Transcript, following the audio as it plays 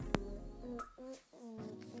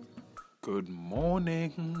Good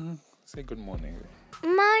morning. Say good morning.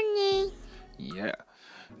 Morning. Yeah,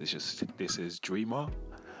 this is Dreamer.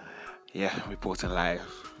 Yeah, reporting live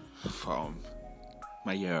from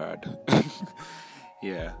my yard.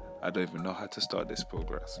 Yeah, I don't even know how to start this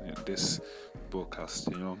this broadcast.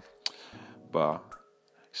 But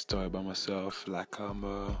story about myself, like I'm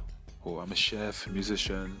a chef,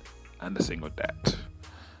 musician, and a single dad.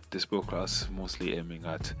 This broadcast mostly aiming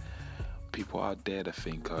at people out there that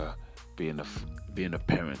think being a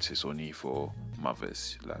parent is only for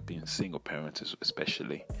mothers, like being single parents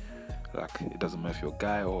especially. Like it doesn't matter if you're a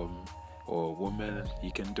guy or a woman,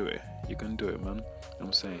 you can do it. You can do it, man. You know what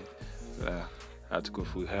I'm saying? I had to go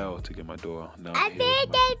through hell to get my daughter. Now I'm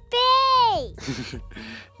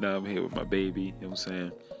now I'm here with my baby. You know what I'm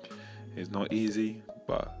saying? It's not easy,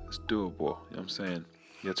 but it's doable. You know what I'm saying?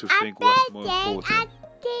 You have to think what's more important.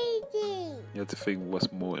 You have to think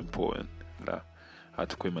what's more important. Like, I had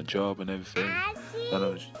to quit my job and everything. I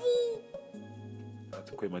had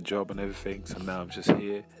to quit my job and everything. So now I'm just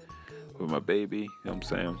here with my baby. You know what I'm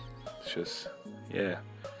saying? It's just, yeah.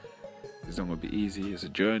 It's not going to be easy. It's a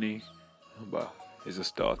journey, but it's a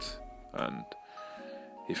start. And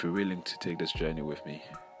if you're willing to take this journey with me,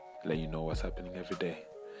 let you know what's happening every day.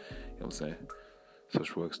 You know what I'm saying?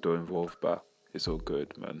 Such work's still involved, but it's all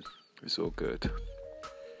good, man. It's all good.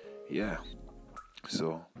 Yeah.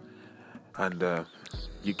 So, and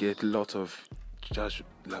you get a lot of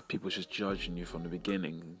people just judging you from the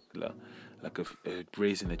beginning, like if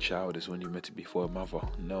raising a child is when you're meant to be for a mother.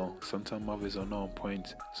 No, sometimes mothers are not on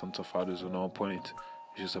point, sometimes fathers are not on point.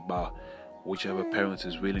 It's just about whichever parent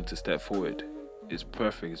is willing to step forward. It's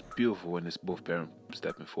perfect, it's beautiful when it's both parents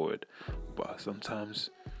stepping forward, but sometimes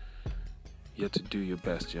you have to do your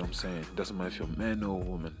best. You know what I'm saying? It doesn't matter if you're a man or a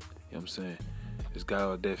woman. You know what I'm saying? This guy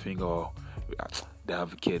out there think, they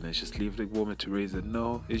have a kid and just leave the woman to raise it.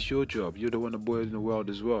 No, it's your job. You're the one that brought it in the world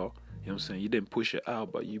as well. You know what I'm saying? You didn't push it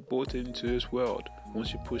out, but you brought it into this world.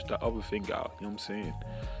 Once you push that other thing out, you know what I'm saying?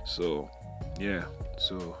 So, yeah.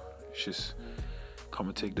 So, just come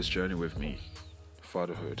and take this journey with me.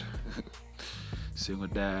 Fatherhood. Single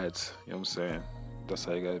dads, you know what I'm saying? That's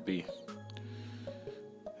how you gotta be.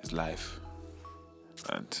 It's life.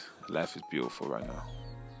 And life is beautiful right now.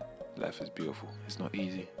 Life is beautiful. It's not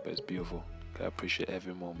easy, but it's beautiful. I appreciate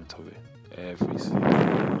every moment of it. Every single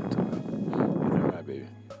moment of it. In the right, baby.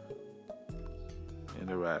 In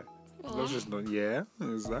the right. That's just not, yeah,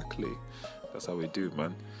 exactly. That's how we do,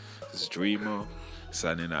 man. This is Dreamer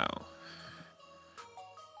signing out.